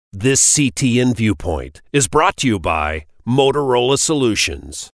This CTN Viewpoint is brought to you by Motorola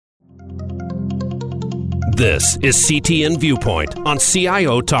Solutions. This is CTN Viewpoint on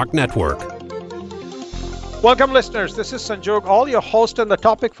CIO Talk Network. Welcome, listeners. This is Sanjog, all your host, and the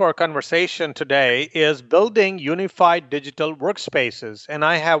topic for our conversation today is building unified digital workspaces. And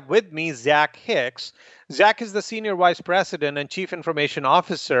I have with me Zack Hicks. Zack is the Senior Vice President and Chief Information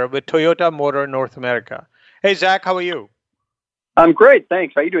Officer with Toyota Motor North America. Hey, Zack, how are you? I'm great,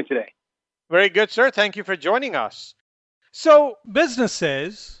 thanks. How are you doing today? Very good, sir. Thank you for joining us. So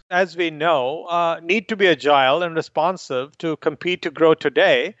businesses, as we know, need to be agile and responsive to compete to grow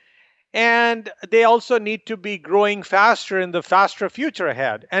today. And they also need to be growing faster in the faster future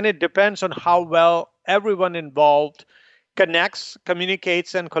ahead. And it depends on how well everyone involved connects,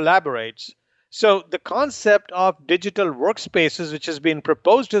 communicates, and collaborates. So the concept of digital workspaces, which has been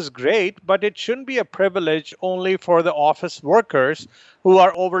proposed, is great, but it shouldn't be a privilege only for the office workers who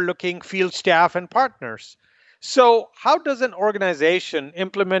are overlooking field staff and partners. So how does an organization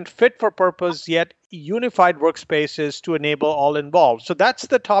implement fit-for-purpose yet unified workspaces to enable all involved? So that's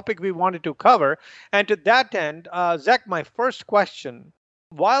the topic we wanted to cover. And to that end, Zack, my first question.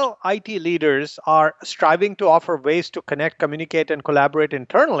 While IT leaders are striving to offer ways to connect, communicate, and collaborate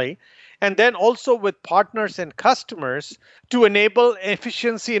internally, and then also with partners and customers to enable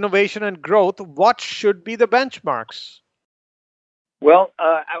efficiency, innovation, and growth, what should be the benchmarks? Well,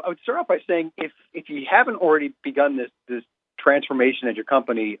 I would start off by saying if you haven't already begun this transformation at your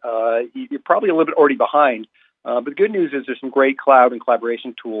company, you're probably a little bit already behind. But the good news is there's some great cloud and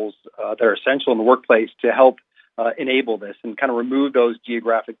collaboration tools that are essential in the workplace to help enable this and kind of remove those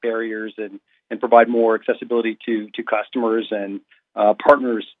geographic barriers and provide more accessibility to customers and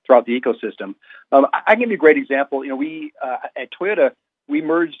partners throughout the ecosystem. I can give you a great example. We at Toyota, we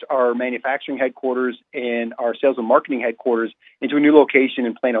merged our manufacturing headquarters and our sales and marketing headquarters into a new location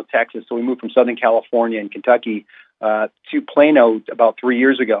in Plano, Texas. So we moved from Southern California and Kentucky to Plano about 3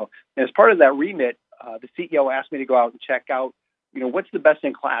 years ago. And as part of that remit, the CEO asked me to go out and check out, what's the best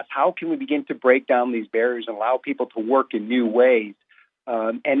in class? How can we begin to break down these barriers and allow people to work in new ways?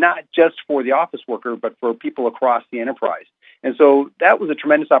 And not just for the office worker, but for people across the enterprise. And so that was a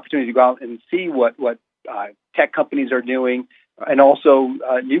tremendous opportunity to go out and see what tech companies are doing, and also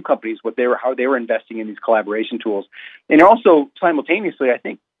new companies, how they were investing in these collaboration tools. And also, simultaneously, I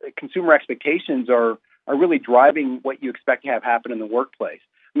think consumer expectations are really driving what you expect to have happen in the workplace.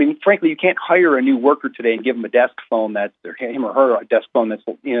 I mean, frankly, you can't hire a new worker today and give them a desk phone him or her a desk phone that's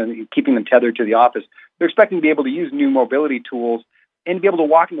keeping them tethered to the office. They're expecting to be able to use new mobility tools and be able to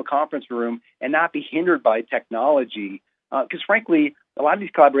walk into a conference room and not be hindered by technology. Because frankly, a lot of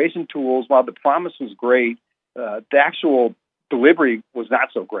these collaboration tools, while the promise was great, the actual delivery was not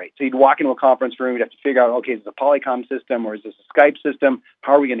so great. So you'd walk into a conference room, you'd have to figure out, okay, is this a Polycom system or is this a Skype system?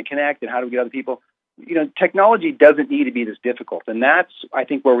 How are we going to connect and how do we get other people? Technology doesn't need to be this difficult. And that's, I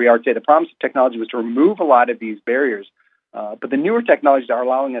think, where we are today. The promise of technology was to remove a lot of these barriers. But the newer technologies are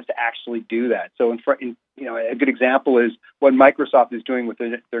allowing us to actually do that. So a good example is what Microsoft is doing with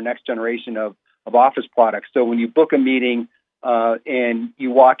their next generation of Office products. So when you book a meeting and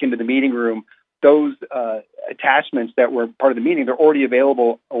you walk into the meeting room, those attachments that were part of the meeting, they're already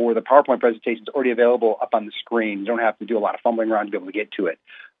available, or the PowerPoint presentation is already available up on the screen. You don't have to do a lot of fumbling around to be able to get to it.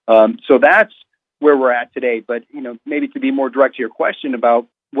 So that's where we're at today. But maybe to be more direct to your question about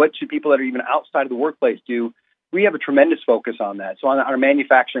what should people that are even outside of the workplace do, we have a tremendous focus on that. So on our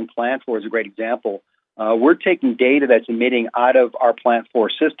manufacturing plant floor is a great example. We're taking data that's emitting out of our plant floor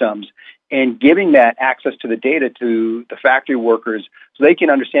systems and giving that access to the data to the factory workers so they can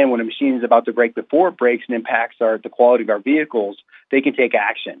understand when a machine is about to break before it breaks and impacts the quality of our vehicles. They can take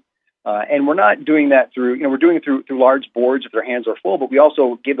action. And we're not doing that through, we're doing it through large boards if their hands are full, but we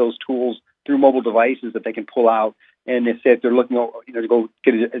also give those tools through mobile devices that they can pull out. And if they're looking, to go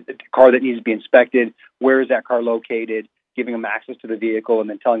get a car that needs to be inspected, where is that car located? Giving them access to the vehicle and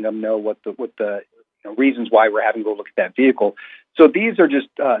then telling them what the reasons why we're having to go look at that vehicle. So these are just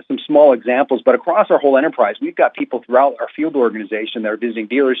some small examples, but across our whole enterprise, we've got people throughout our field organization that are visiting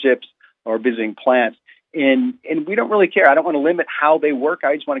dealerships or visiting plants, and we don't really care. I don't want to limit how they work.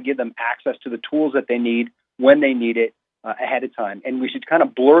 I just want to give them access to the tools that they need when they need it ahead of time. And we should kind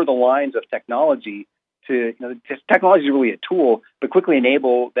of blur the lines of technology to, technology is really a tool, but quickly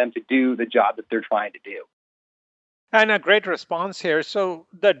enable them to do the job that they're trying to do. And a great response here. So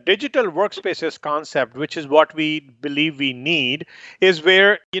the digital workspaces concept, which is what we believe we need, is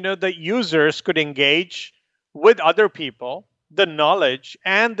where, the users could engage with other people the knowledge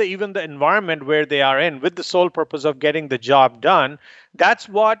and even the environment where they are in with the sole purpose of getting the job done, that's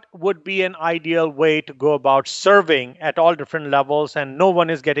what would be an ideal way to go about serving at all different levels, and no one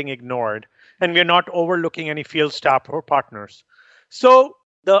is getting ignored, and we're not overlooking any field staff or partners. So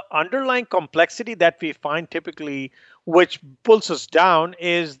the underlying complexity that we find typically, which pulls us down,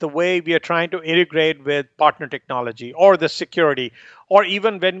 is the way we are trying to integrate with partner technology or the security, or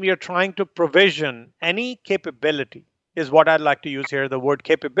even when we are trying to provision any capability, is what I'd like to use here, the word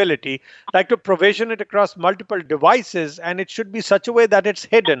capability, like to provision it across multiple devices, and it should be such a way that it's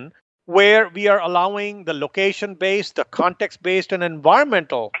hidden, where we are allowing the location based, the context based, and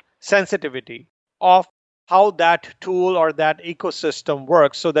environmental sensitivity of how that tool or that ecosystem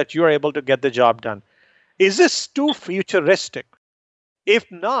works so that you're able to get the job done. Is this too futuristic?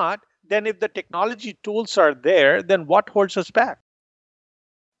 If not, then if the technology tools are there, then what holds us back?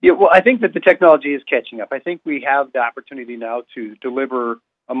 Yeah, well, I think that the technology is catching up. I think we have the opportunity now to deliver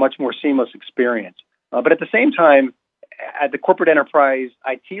a much more seamless experience. But at the same time, at the corporate enterprise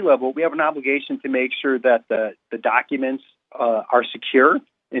IT level, we have an obligation to make sure that the documents are secure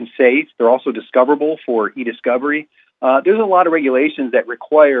and safe. They're also discoverable for e-discovery. There's a lot of regulations that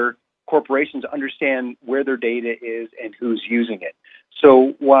require corporations to understand where their data is and who's using it.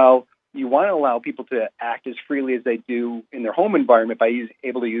 So while you want to allow people to act as freely as they do in their home environment by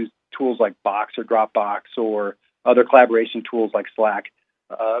able to use tools like Box or Dropbox or other collaboration tools like Slack,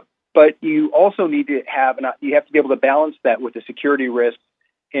 but you also need to you have to be able to balance that with the security risks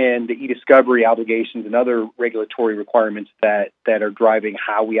and the e-discovery obligations and other regulatory requirements that are driving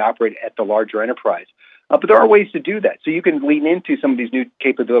how we operate at the larger enterprise. But there are ways to do that. So you can lean into some of these new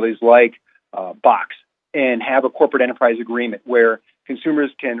capabilities like Box and have a corporate enterprise agreement where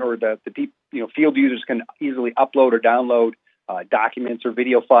consumers can, or the field users can easily upload or download documents or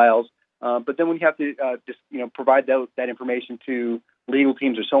video files. But then when you have to provide that information to legal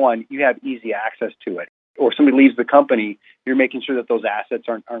teams or so on, you have easy access to it. Or somebody leaves the company, you're making sure that those assets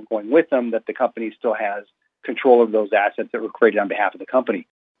aren't going with them, that the company still has control of those assets that were created on behalf of the company.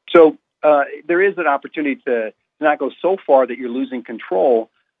 So there is an opportunity to not go so far that you're losing control,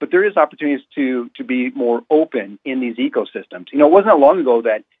 but there is opportunities to be more open in these ecosystems. It wasn't long ago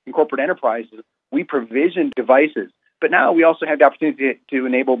that in corporate enterprises, we provisioned devices, but now we also have the opportunity to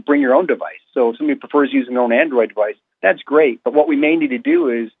enable bring your own device. So if somebody prefers using their own Android device, that's great. But what we may need to do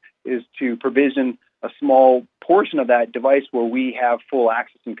is to provision a small portion of that device where we have full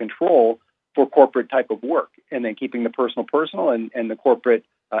access and control for corporate type of work, and then keeping the personal and the corporate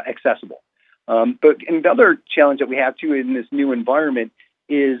accessible. But the other challenge that we have too in this new environment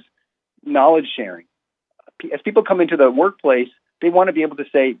is knowledge sharing. As people come into the workplace, they want to be able to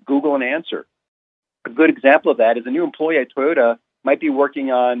say, Google an answer. A good example of that is a new employee at Toyota might be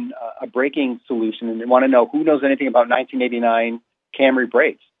working on a braking solution, and they want to know who knows anything about 1989 Camry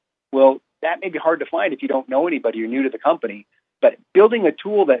brakes. Well, that may be hard to find if you don't know anybody, you're new to the company. But building a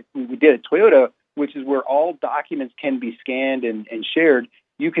tool that we did at Toyota, which is where all documents can be scanned and shared,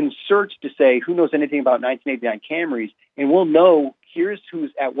 you can search to say who knows anything about 1989 Camrys, and we'll know here's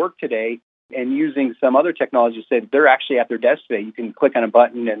who's at work today. And using some other technology to say they're actually at their desk today, you can click on a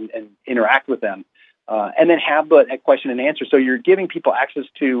button and interact with them. And then have a question and answer. So you're giving people access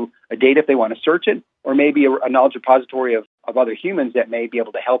to a data if they want to search it, or maybe a knowledge repository of other humans that may be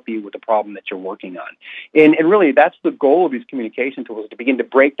able to help you with the problem that you're working on. And really, that's the goal of these communication tools, to begin to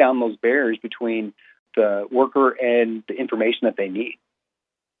break down those barriers between the worker and the information that they need.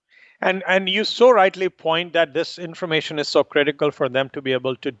 And you so rightly point that this information is so critical for them to be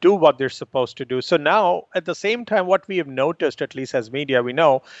able to do what they're supposed to do. So now, at the same time, what we have noticed, at least as media, we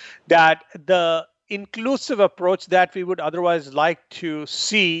know that the inclusive approach that we would otherwise like to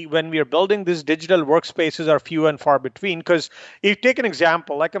see when we are building these digital workspaces are few and far between. Because if you take an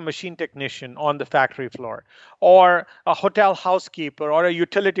example like a machine technician on the factory floor, or a hotel housekeeper, or a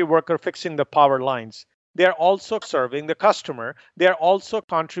utility worker fixing the power lines, they're also serving the customer. They're also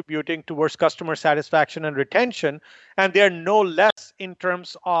contributing towards customer satisfaction and retention. And they're no less in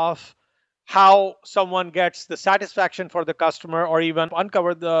terms of how someone gets the satisfaction for the customer or even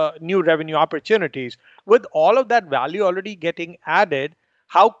uncover the new revenue opportunities. With all of that value already getting added,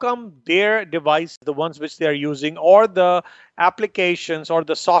 how come their device, the ones which they're using, or the applications or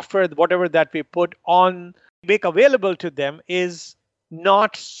the software, whatever that we put on, make available to them, is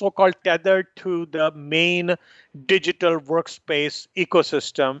not so-called tethered to the main digital workspace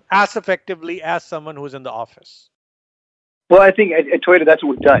ecosystem as effectively as someone who's in the office? Well, I think at Toyota, that's what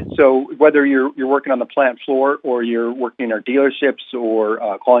we've done. So whether you're working on the plant floor, or you're working in our dealerships,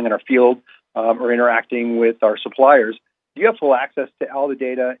 or calling in our field, or interacting with our suppliers, you have full access to all the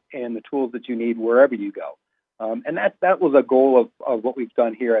data and the tools that you need wherever you go. And that was a goal of what we've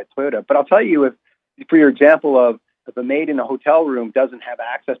done here at Toyota. But I'll tell you, if for your example of if a maid in a hotel room doesn't have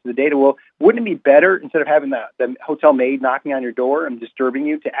access to the data, well, wouldn't it be better instead of having the hotel maid knocking on your door and disturbing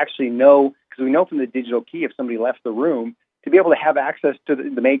you to actually know, because we know from the digital key if somebody left the room, to be able to have access to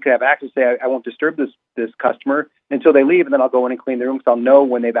the maid could have access, say, I won't disturb this customer until they leave, and then I'll go in and clean the room because I'll know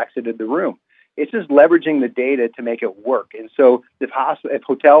when they've exited the room. It's just leveraging the data to make it work. And so if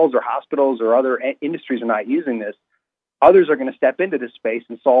hotels or hospitals or other industries are not using this, others are going to step into this space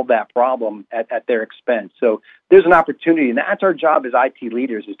and solve that problem at their expense. So there's an opportunity, and that's our job as IT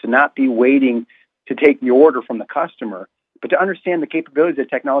leaders, is to not be waiting to take the order from the customer, but to understand the capabilities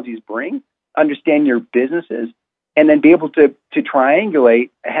that technologies bring, understand your businesses, and then be able to triangulate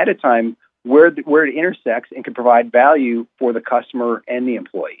ahead of time where it intersects and can provide value for the customer and the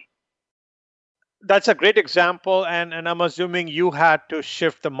employee. That's a great example, and I'm assuming you had to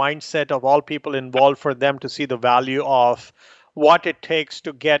shift the mindset of all people involved for them to see the value of what it takes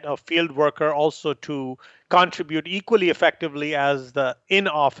to get a field worker also to contribute equally effectively as the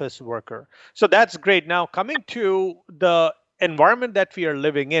in-office worker. So that's great. Now, coming to the environment that we are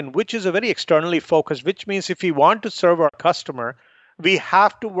living in, which is a very externally focused, which means if we want to serve our customer, we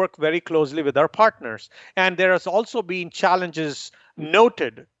have to work very closely with our partners. And there has also been challenges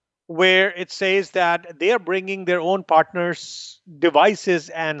noted where it says that they are bringing their own partners' devices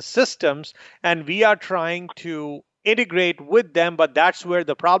and systems, and we are trying to integrate with them, but that's where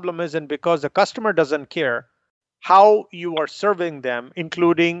the problem is. And because the customer doesn't care how you are serving them,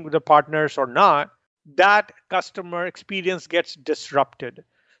 including the partners or not, that customer experience gets disrupted.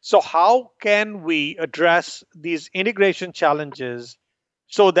 So how can we address these integration challenges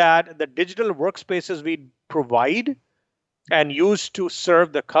so that the digital workspaces we provide and used to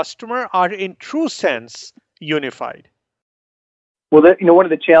serve the customer are in true sense unified? Well, one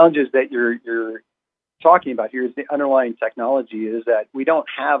of the challenges that you're talking about here is the underlying technology is that we don't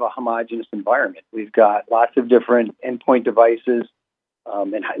have a homogeneous environment. We've got lots of different endpoint devices.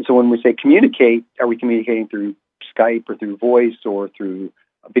 And so when we say communicate, are we communicating through Skype or through voice or through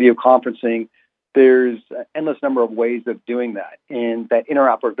video conferencing? There's an endless number of ways of doing that. And that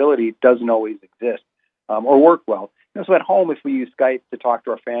interoperability doesn't always exist or work well. So at home, if we use Skype to talk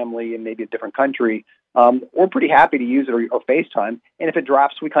to our family in maybe a different country, we're pretty happy to use it or FaceTime. And if it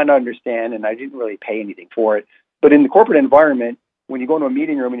drops, we kind of understand, and I didn't really pay anything for it. But in the corporate environment, when you go into a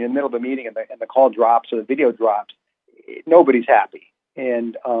meeting room and you're in the middle of a meeting and the call drops or the video drops, nobody's happy.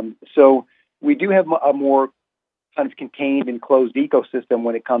 And so we do have a more kind of contained and closed ecosystem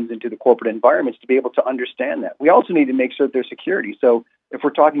when it comes into the corporate environments to be able to understand that. We also need to make sure that there's security. So if we're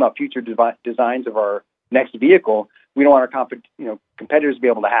talking about future designs of our next vehicle, we don't want our competitors to be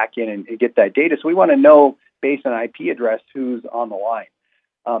able to hack in and get that data. So we want to know, based on IP address, who's on the line.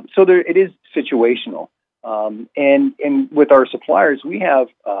 So it is situational. And with our suppliers, we have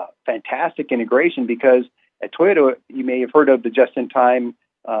fantastic integration because at Toyota, you may have heard of the just-in-time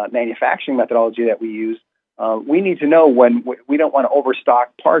manufacturing methodology that we use. We need to know when we don't want to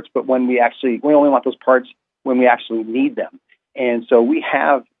overstock parts, but when we only want those parts when we actually need them. And so we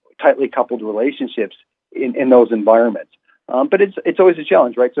have tightly coupled relationships in those environments. But it's always a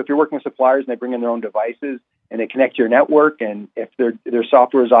challenge, right? So if you're working with suppliers and they bring in their own devices and they connect to your network, and if their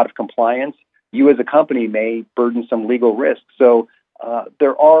software is out of compliance, you as a company may burden some legal risk. So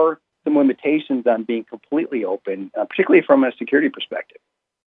there are some limitations on being completely open, particularly from a security perspective.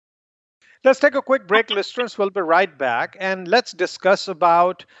 Let's take a quick break, listeners. We'll be right back, and let's discuss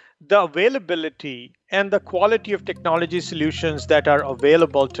about the availability and the quality of technology solutions that are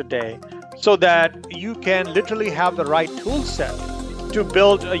available today so that you can literally have the right tool set to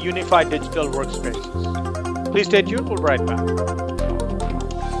build a unified digital workspace. Please stay tuned. We'll be right back.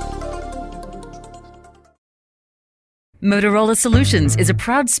 Motorola Solutions is a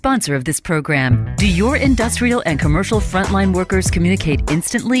proud sponsor of this program. Do your industrial and commercial frontline workers communicate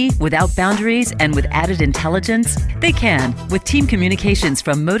instantly, without boundaries, and with added intelligence? They can with Team Communications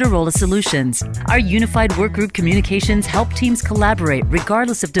from Motorola Solutions. Our unified workgroup communications help teams collaborate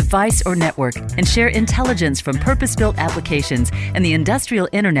regardless of device or network and share intelligence from purpose-built applications and the industrial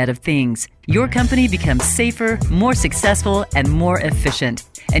Internet of Things. Your company becomes safer, more successful, and more efficient.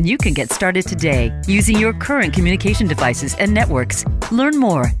 And you can get started today using your current communication devices and networks. Learn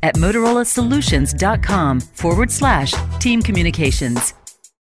more at motorolasolutions.com/team communications.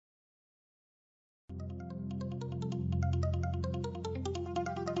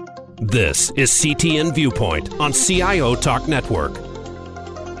 This is CTN Viewpoint on CIO Talk Network.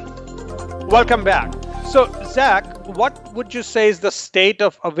 Welcome back. So, Zack, what would you say is the state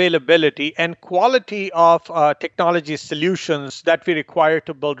of availability and quality of technology solutions that we require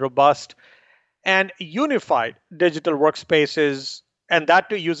to build robust and unified digital workspaces, and that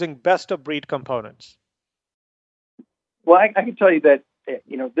too using best of breed components? Well, I can tell you that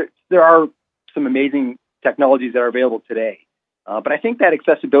there are some amazing technologies that are available today, but I think that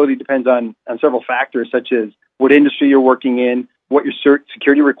accessibility depends on several factors, such as what industry you're working in, what your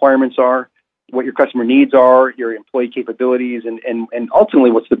security requirements are, what your customer needs are, your employee capabilities, and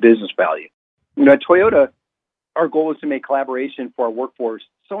ultimately what's the business value. At Toyota, our goal is to make collaboration for our workforce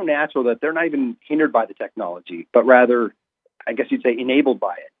so natural that they're not even hindered by the technology, but rather, I guess you'd say, enabled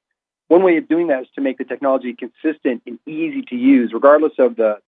by it. One way of doing that is to make the technology consistent and easy to use, regardless of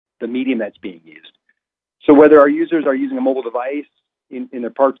the medium that's being used. So whether our users are using a mobile device in their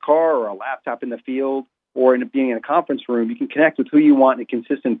parked car or a laptop in the field or being in a conference room, you can connect with who you want in a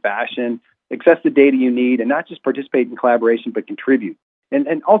consistent fashion, access the data you need, and not just participate in collaboration, but contribute.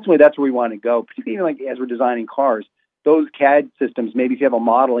 And ultimately, that's where we want to go, particularly as we're designing cars. Those CAD systems, maybe if you have a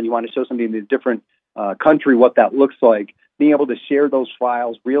model and you want to show somebody in a different country what that looks like, being able to share those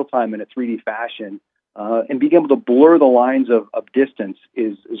files real time in a 3D fashion and being able to blur the lines of distance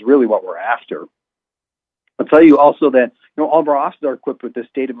is really what we're after. I'll tell you also that all of our offices are equipped with the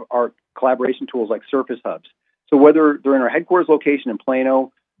state-of-the-art collaboration tools like Surface Hubs. So whether they're in our headquarters location in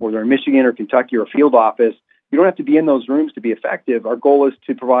Plano, or they're in Michigan or Kentucky or a field office, you don't have to be in those rooms to be effective. Our goal is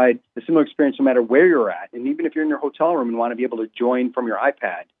to provide a similar experience no matter where you're at. And even if you're in your hotel room and want to be able to join from your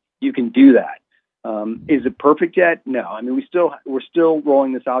iPad, you can do that. Is it perfect yet? No. I mean, we're still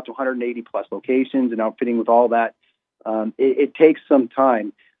rolling this out to 180 plus locations and outfitting with all that. It takes some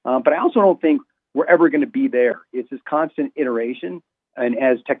time, but I also don't think we're ever going to be there. It's this constant iteration, and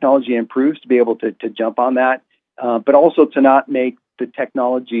as technology improves, to be able to jump on that, but also to not make the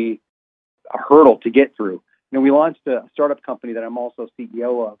technology a hurdle to get through. We launched a startup company that I'm also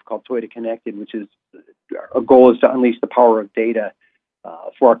CEO of called Toyota Connected, which is our goal is to unleash the power of data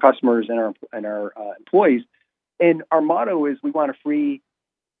for our customers and our employees. And our motto is we want to free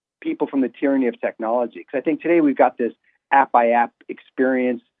people from the tyranny of technology. Because I think today we've got this app by app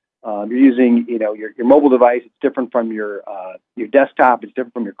experience. You're using your mobile device. It's different from your desktop. It's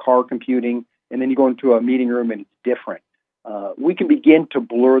different from your car computing. And then you go into a meeting room and it's different. We can begin to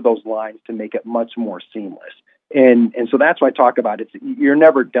blur those lines to make it much more seamless. And so that's why I talk about it. You're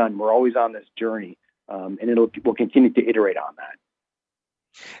never done. We're always on this journey, and we'll continue to iterate on that.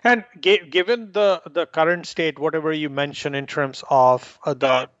 And given the current state, whatever you mentioned in terms of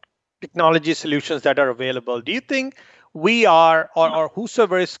the technology solutions that are available, do you think we are, or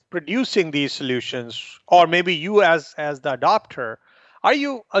whosoever is producing these solutions, or maybe you as the adopter, are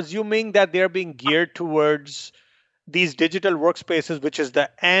you assuming that they're being geared towards these digital workspaces, which is the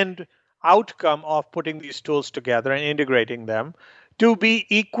end outcome of putting these tools together and integrating them, to be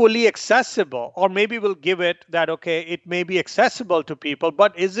equally accessible? Or maybe we'll give it that, okay, it may be accessible to people,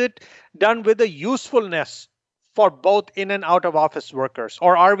 but is it done with a usefulness for both in and out of office workers?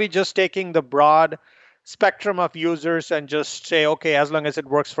 Or are we just taking the broad spectrum of users and just say, okay, as long as it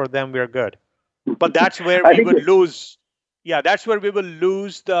works for them, we're good? But that's where we would lose. Yeah, that's where we will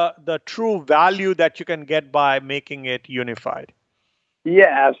lose the true value that you can get by making it unified. Yeah,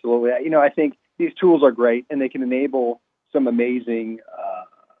 absolutely. I think these tools are great, and they can enable some amazing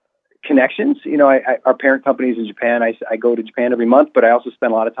connections. Our parent company is in Japan. I go to Japan every month, but I also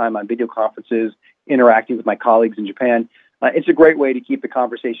spend a lot of time on video conferences, interacting with my colleagues in Japan. It's a great way to keep the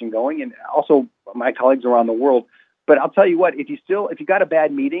conversation going, and also my colleagues around the world. But I'll tell you what, if you got a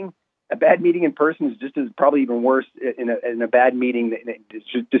bad meeting in person is just as probably even worse in a bad meeting in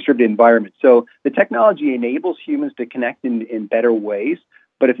a distributed environment. So the technology enables humans to connect in better ways.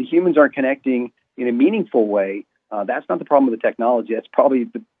 But if the humans aren't connecting in a meaningful way, that's not the problem with the technology. That's probably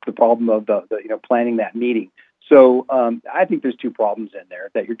the problem of the planning that meeting. So I think there's two problems in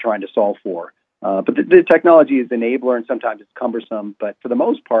there that you're trying to solve for. But the technology is an enabler, and sometimes it's cumbersome. But for the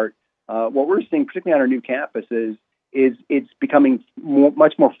most part, what we're seeing, particularly on our new campus, is it's becoming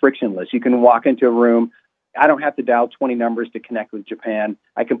much more frictionless. You can walk into a room. I don't have to dial 20 numbers to connect with Japan.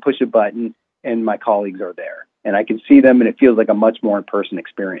 I can push a button, and my colleagues are there. And I can see them, and it feels like a much more in-person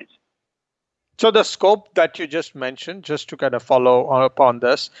experience. So the scope that you just mentioned, just to kind of follow up on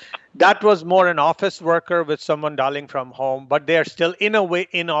this, that was more an office worker with someone dialing from home, but they're still, in a way,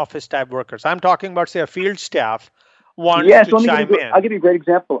 in-office type workers. I'm talking about, say, a field staff wants to chime in. I'll give you a great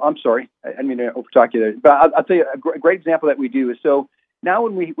example. I'm sorry. I didn't mean to overtalk you there. But I'll tell you a great example that we do is, so now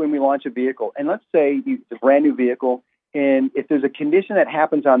when we launch a vehicle, and let's say it's a brand new vehicle, and if there's a condition that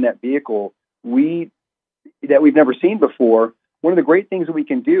happens on that vehicle that we've never seen before, one of the great things that we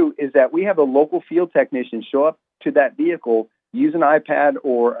can do is that we have a local field technician show up to that vehicle, use an iPad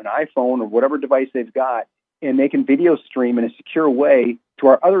or an iPhone or whatever device they've got, and they can video stream in a secure way to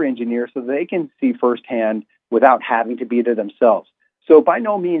our other engineers so they can see firsthand without having to be there themselves. So by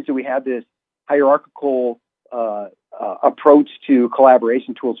no means do we have this hierarchical approach to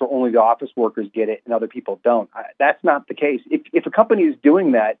collaboration tools where only the office workers get it and other people don't. That's not the case. If a company is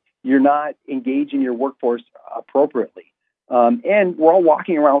doing that, you're not engaging your workforce appropriately. And we're all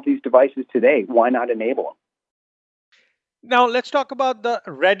walking around with these devices today. Why not enable them? Now, let's talk about the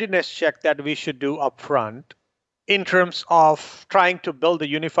readiness check that we should do upfront in terms of trying to build the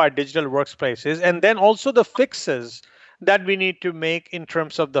unified digital workspaces, and then also the fixes that we need to make in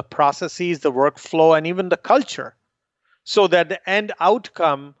terms of the processes, the workflow, and even the culture, so that the end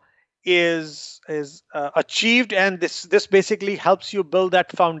outcome is achieved. And this basically helps you build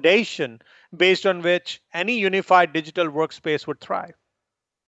that foundation based on which any unified digital workspace would thrive.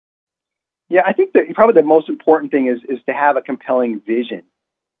 Yeah, I think that probably the most important thing is to have a compelling vision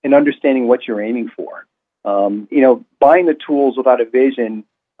and understanding what you're aiming for. Buying the tools without a vision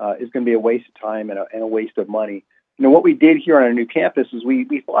is going to be a waste of time and a waste of money. What we did here on our new campus is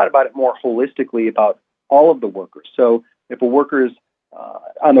we thought about it more holistically about all of the workers. So if a worker's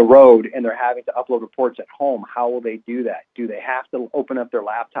on the road and they're having to upload reports at home, how will they do that? Do they have to open up their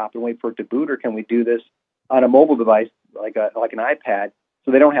laptop and wait for it to boot, or can we do this on a mobile device like an iPad so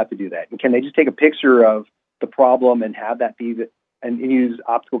they don't have to do that? And can they just take a picture of the problem and have that be and use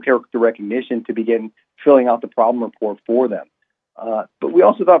optical character recognition to begin filling out the problem report for them? But we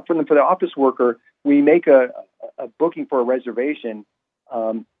also thought for the office worker, we make a booking for a reservation,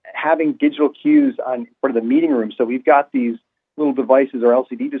 having digital cues on for the meeting room. So we've got these little devices or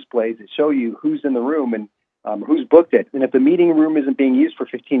LCD displays that show you who's in the room and who's booked it. And if the meeting room isn't being used for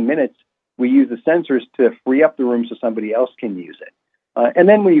 15 minutes, we use the sensors to free up the room so somebody else can use it. And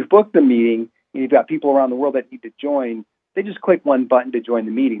then when you've booked the meeting and you've got people around the world that need to join, they just click one button to join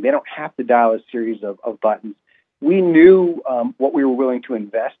the meeting. They don't have to dial a series of buttons. We knew what we were willing to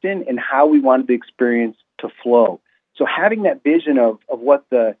invest in and how we wanted the experience to flow. So having that vision of what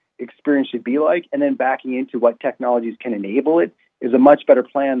the experience should be like and then backing into what technologies can enable it is a much better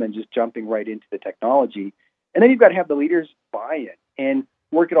plan than just jumping right into the technology. And then you've got to have the leaders buy it and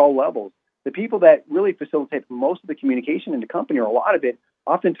work at all levels. The people that really facilitate most of the communication in the company, or a lot of it,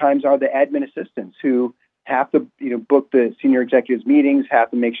 oftentimes are the admin assistants who have to book the senior executives meetings,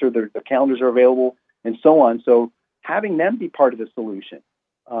 have to make sure their calendars are available, and so on. So having them be part of the solution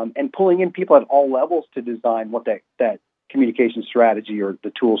and pulling in people at all levels to design what that communication strategy or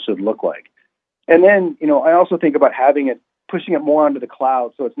the tool should look like. And then, I also think about pushing it more onto the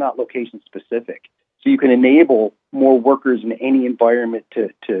cloud so it's not location specific. So you can enable more workers in any environment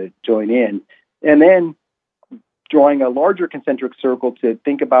to join in. And then drawing a larger concentric circle to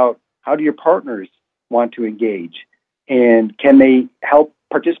think about how do your partners want to engage and can they help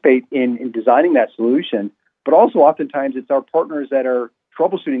participate in designing that solution. But also oftentimes it's our partners that are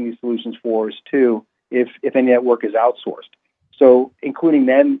troubleshooting these solutions for us too, if any of that work is outsourced. So including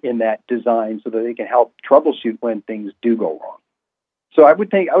them in that design so that they can help troubleshoot when things do go wrong. So I would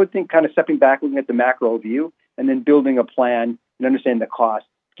think kind of stepping back, looking at the macro view, and then building a plan and understanding the cost,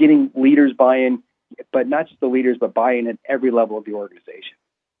 getting leaders buy-in, but not just the leaders, but buy-in at every level of the organization.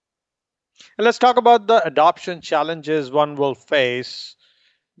 And let's talk about the adoption challenges one will face,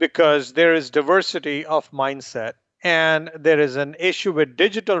 because there is diversity of mindset and there is an issue with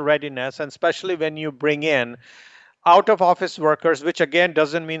digital readiness, and especially when you bring in out of office workers, which again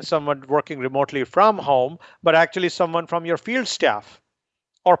doesn't mean someone working remotely from home, but actually someone from your field staff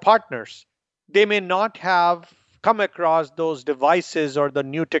or partners. They may not have come across those devices or the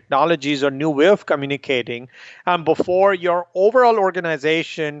new technologies or new way of communicating. And before your overall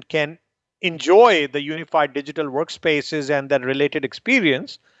organization can enjoy the unified digital workspaces and that related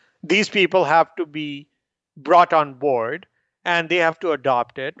experience, these people have to be brought on board and they have to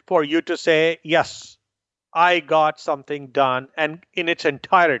adopt it for you to say, yes, I got something done and in its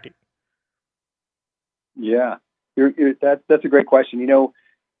entirety. Yeah, that's a great question.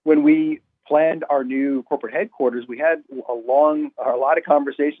 When we planned our new corporate headquarters, we had a lot of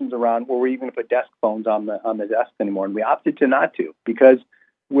conversations around were we even going to put desk phones on the desk anymore, and we opted to not to, because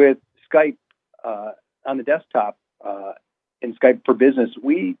with Skype on the desktop and Skype for Business,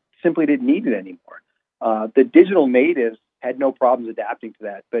 we simply didn't need it anymore. The digital natives had no problems adapting to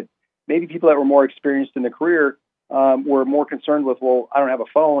that, but maybe people that were more experienced in the career were more concerned with, well, I don't have a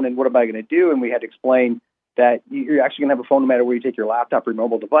phone, and what am I going to do? And we had to explain that you're actually going to have a phone no matter where you take your laptop or your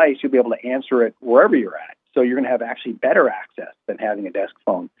mobile device. You'll be able to answer it wherever you're at. So you're going to have actually better access than having a desk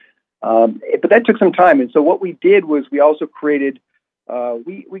phone. But that took some time. And so what we did was we also created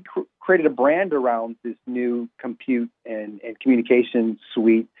created a brand around this new compute and communication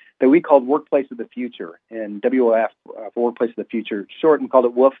suite that we called Workplace of the Future, and WOF for Workplace of the Future, short, and called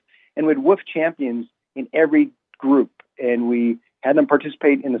it WOOF. And we had WOOF champions in every group, and we had them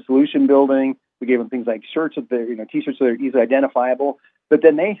participate in the solution building. We gave them things like shirts, T-shirts so they're easily identifiable. But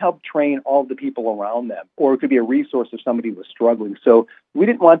then they helped train all of the people around them, or it could be a resource if somebody was struggling. So we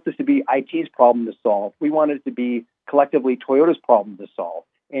didn't want this to be IT's problem to solve. We wanted it to be collectively Toyota's problem to solve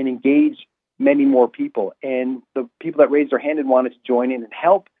and engage many more people. And the people that raised their hand and wanted to join in and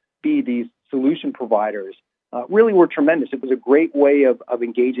help be these solution providers really were tremendous. It was a great way of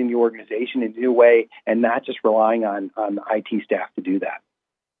engaging the organization in a new way and not just relying on the IT staff to do that.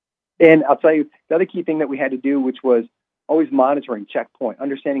 And I'll tell you, the other key thing that we had to do, which was always monitoring, checkpoint,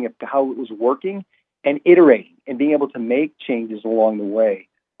 understanding of how it was working, and iterating and being able to make changes along the way.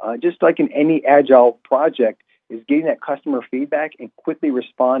 Just like in any agile project, is getting that customer feedback and quickly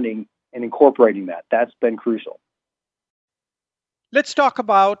responding and incorporating that. That's been crucial. Let's talk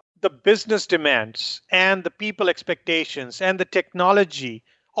about the business demands and the people expectations and the technology.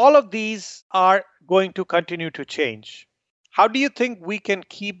 All of these are going to continue to change. How do you think we can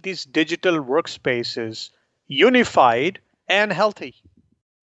keep these digital workspaces unified and healthy?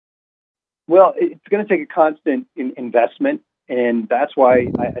 Well, it's going to take a constant investment, and that's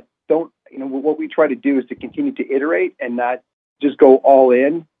why I don't. What we try to do is to continue to iterate and not just go all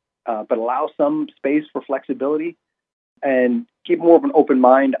in, but allow some space for flexibility and keep more of an open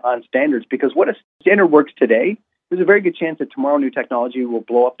mind on standards. Because what a standard works today, there's a very good chance that tomorrow new technology will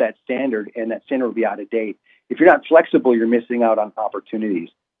blow up that standard, and that standard will be out of date. If you're not flexible, you're missing out on opportunities.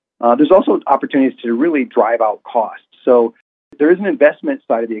 There's also opportunities to really drive out costs. So there is an investment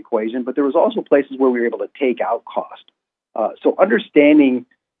side of the equation, but there was also places where we were able to take out cost. So understanding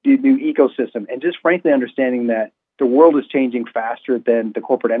the new ecosystem and just frankly understanding that the world is changing faster than the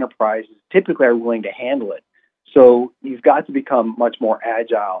corporate enterprises typically are willing to handle it. So you've got to become much more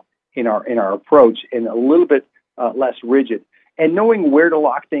agile in our approach and a little bit less rigid, and knowing where to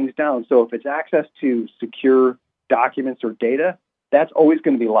lock things down. So if it's access to secure documents or data, that's always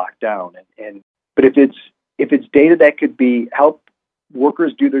going to be locked down. But if it's data that could help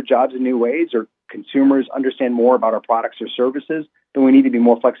workers do their jobs in new ways, or consumers understand more about our products or services, then we need to be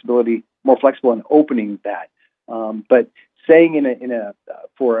more flexible in opening that. But saying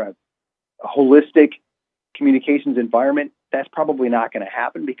for a holistic communications environment, that's probably not going to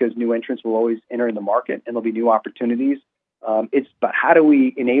happen because new entrants will always enter in the market and there'll be new opportunities. But how do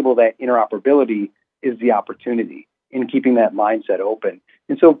we enable that interoperability is the opportunity in keeping that mindset open.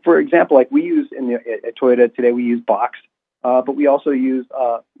 And so, for example, like we use at Toyota today, we use Box, but we also use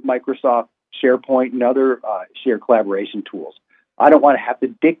Microsoft SharePoint and other shared collaboration tools. I don't want to have to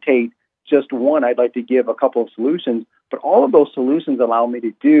dictate just one. I'd like to give a couple of solutions, but all of those solutions allow me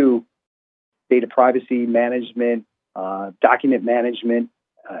to do data privacy management, document management,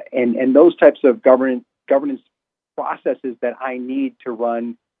 and those types of governance processes that I need to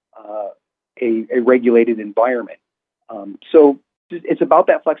run a regulated environment. So it's about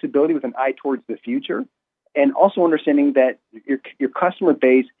that flexibility with an eye towards the future, and also understanding that your customer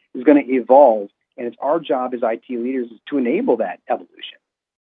base is going to evolve, and it's our job as IT leaders to enable that evolution.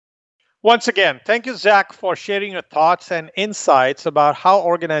 Once again, thank you, Zack, for sharing your thoughts and insights about how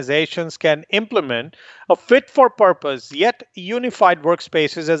organizations can implement a fit-for-purpose yet unified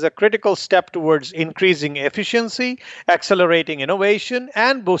workspaces as a critical step towards increasing efficiency, accelerating innovation,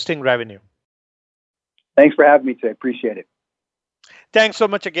 and boosting revenue. Thanks for having me today. Appreciate it. Thanks so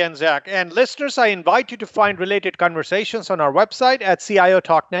much again, Zack. And listeners, I invite you to find related conversations on our website at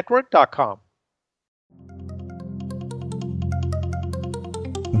ciotalknetwork.com.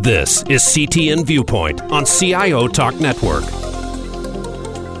 This is CTN Viewpoint on CIO Talk Network.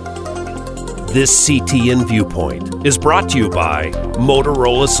 This CTN Viewpoint is brought to you by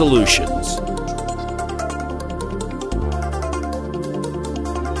Motorola Solutions.